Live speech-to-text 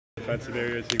defensive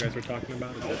areas you guys were talking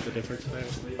about? Is that the difference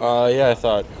today? Yeah, I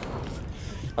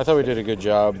thought we did a good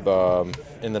job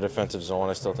in the defensive zone.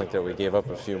 I still think that we gave up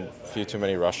a few too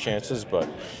many rush chances, but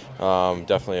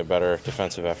definitely a better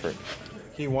defensive effort.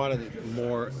 He wanted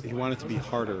more. He wanted to be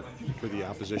harder for the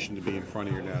opposition to be in front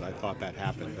of your net. I thought that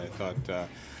happened. I thought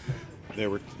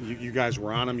you guys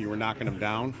were on them. You were knocking them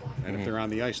down, and if they're on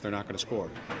the ice, they're not going to score.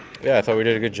 Yeah, I thought we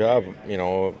did a good job.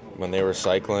 When they were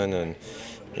cycling, and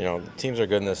teams are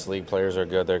good in this league. Players are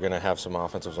good. They're going to have some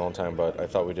offensive zone time, but I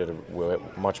thought we did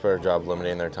a much better job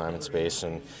limiting their time and space.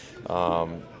 And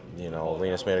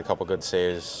Linus made a couple good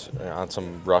saves on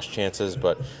some rush chances,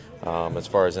 but as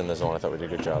far as in the zone, I thought we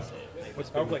did a good job. What's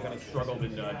Powerplay kind of struggled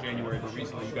in January, but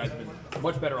recently you guys have been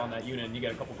much better on that unit, and you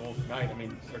get a couple goals tonight.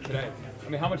 Or today.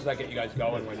 How much does that get you guys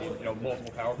going when you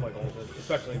multiple Powerplay goals,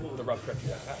 especially the rough stretch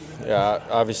you guys have? Yeah,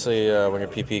 obviously when your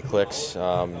PP clicks,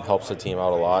 helps the team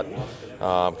out a lot.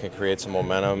 Can create some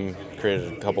momentum.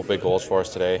 Created a couple big goals for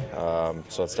us today,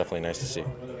 so it's definitely nice to see.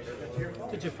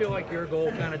 Did you feel like your goal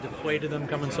kind of deflated them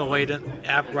coming so late,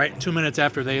 right 2 minutes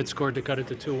after they had scored to cut it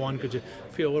to 2-1? Could you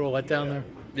feel a little let down there?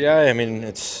 Yeah,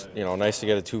 it's nice to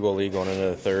get a 2-goal lead going into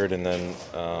the third, and then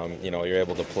you're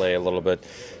able to play a little bit.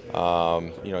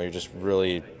 You're just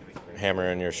really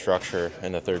hammering your structure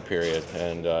in the third period,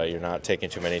 and you're not taking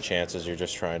too many chances. You're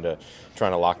just trying to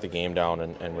lock the game down,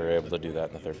 and we were able to do that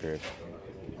in the third period.